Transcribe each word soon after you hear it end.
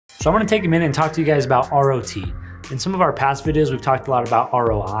So I'm gonna take a minute and talk to you guys about ROT. In some of our past videos, we've talked a lot about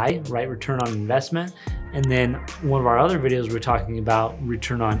ROI, right? Return on investment. And then one of our other videos, we're talking about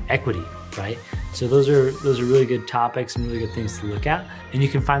return on equity, right? So those are really good topics and really good things to look at. And you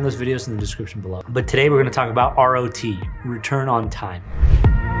can find those videos in the description below. But today we're gonna talk about ROT, return on time.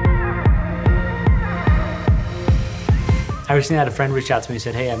 I recently had a friend reach out to me and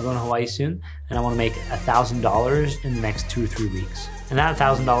said, hey, I'm going to Hawaii soon and I want to make $1,000 in the next 2 or 3 weeks. And that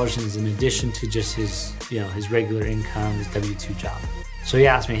 $1,000 is in addition to just his, his regular income, his W-2 job. So he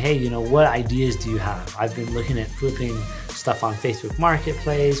asked me, hey, what ideas do you have? I've been looking at flipping stuff on Facebook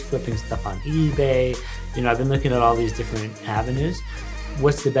Marketplace, flipping stuff on eBay. I've been looking at all these different avenues.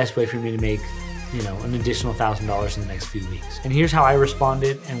 What's the best way for me to make, an additional $1,000 in the next few weeks? And here's how I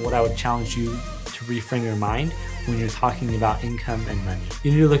responded and what I would challenge you to reframe your mind when you're talking about income and money.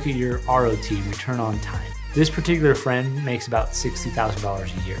 You need to look at your ROT, return on time. This particular friend makes about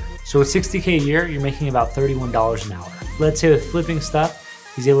 $60,000 a year. So with 60K a year, you're making about $31 an hour. Let's say with flipping stuff,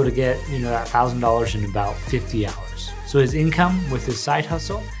 he's able to get that $1,000 in about 50 hours. So his income with his side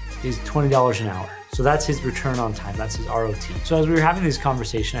hustle is $20 an hour. So that's his return on time, that's his ROT. So as we were having this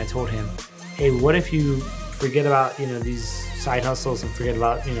conversation, I told him, hey, what if you forget about these side hustles and forget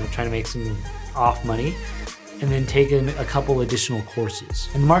about trying to make some off money, and then take in a couple additional courses.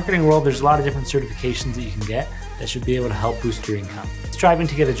 In the marketing world, there's a lot of different certifications that you can get that should be able to help boost your income. Striving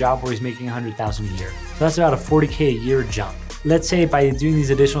to get a job where he's making $100,000 a year. So that's about a 40K a year jump. Let's say by doing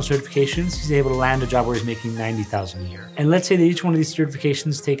these additional certifications, he's able to land a job where he's making $90,000 a year. And let's say that each one of these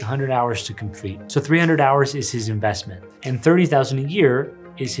certifications take 100 hours to complete. So 300 hours is his investment, and $30,000 a year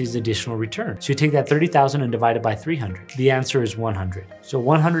is his additional return. So you take that 30,000 and divide it by 300. The answer is 100. So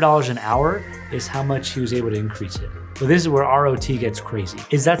 $100 an hour is how much he was able to increase it. So this is where ROT gets crazy,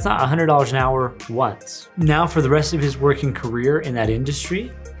 is that's not $100 an hour once. Now for the rest of his working career in that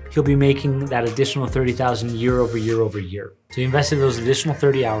industry, he'll be making that additional 30,000 year over year over year. So he invested those additional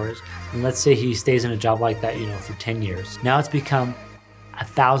 30 hours, and let's say he stays in a job like that, for 10 years. Now it's become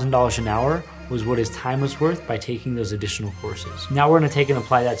 $1,000 an hour was what his time was worth by taking those additional courses. Now we're gonna take and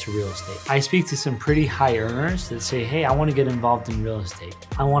apply that to real estate. I speak to some pretty high earners that say, hey, I wanna get involved in real estate.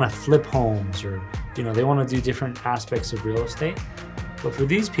 I wanna flip homes, or they wanna do different aspects of real estate. But for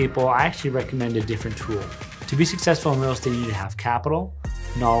these people, I actually recommend a different tool. To be successful in real estate, you need to have capital,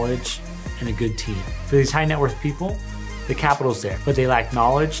 knowledge, and a good team. For these high net worth people, the capital's there, but they lack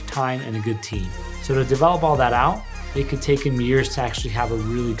knowledge, time, and a good team. So to develop all that out, it could take them years to actually have a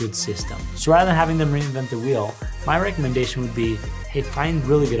really good system. So rather than having them reinvent the wheel, my recommendation would be, hey, find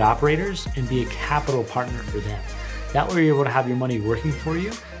really good operators and be a capital partner for them. That way you're able to have your money working for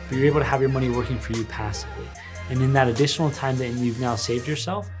you, but you're able to have your money working for you passively. And in that additional time that you've now saved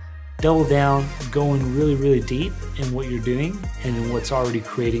yourself, double down, going really, really deep in what you're doing and in what's already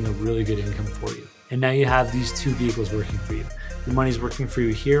creating a really good income for you. And now you have these two vehicles working for you. Your money's working for you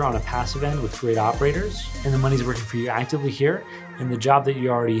here on a passive end with great operators, and the money's working for you actively here in the job that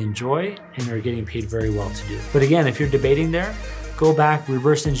you already enjoy and are getting paid very well to do. But again, if you're debating there, go back,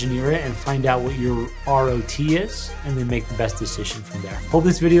 reverse engineer it, and find out what your ROT is, and then make the best decision from there. Hope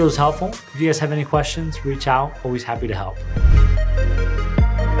this video was helpful. If you guys have any questions, reach out. Always happy to help.